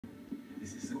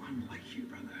so unlike you,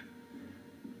 brother.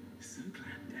 So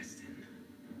clandestine.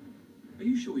 Are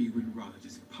you sure you wouldn't rather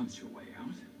just punch your way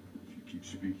out? If you keep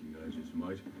speaking, I just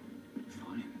might.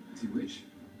 Fine, as you wish.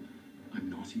 I'm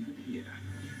not even here.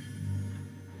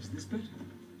 Is this better?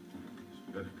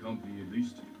 It's better company, at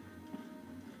least.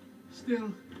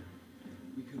 Still,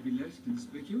 we could be less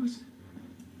conspicuous.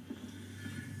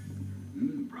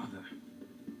 Brother,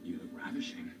 you look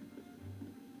ravishing.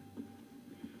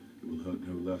 It will hurt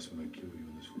no less when I kill you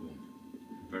in this form.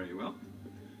 Very well.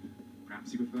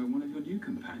 Perhaps you prefer one of your new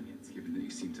companions, given that you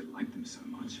seem to like them so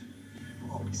much.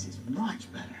 Oh, this is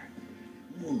much better.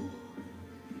 Whoa.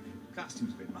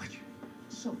 Costume's a bit much.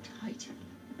 So tight.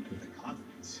 With the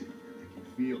confidence, I can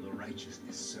feel the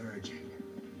righteousness surging.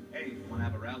 Hey, want to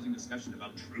have a rousing discussion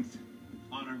about truth,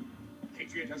 honor,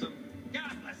 patriotism?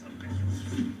 God bless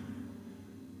America.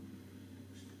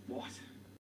 What?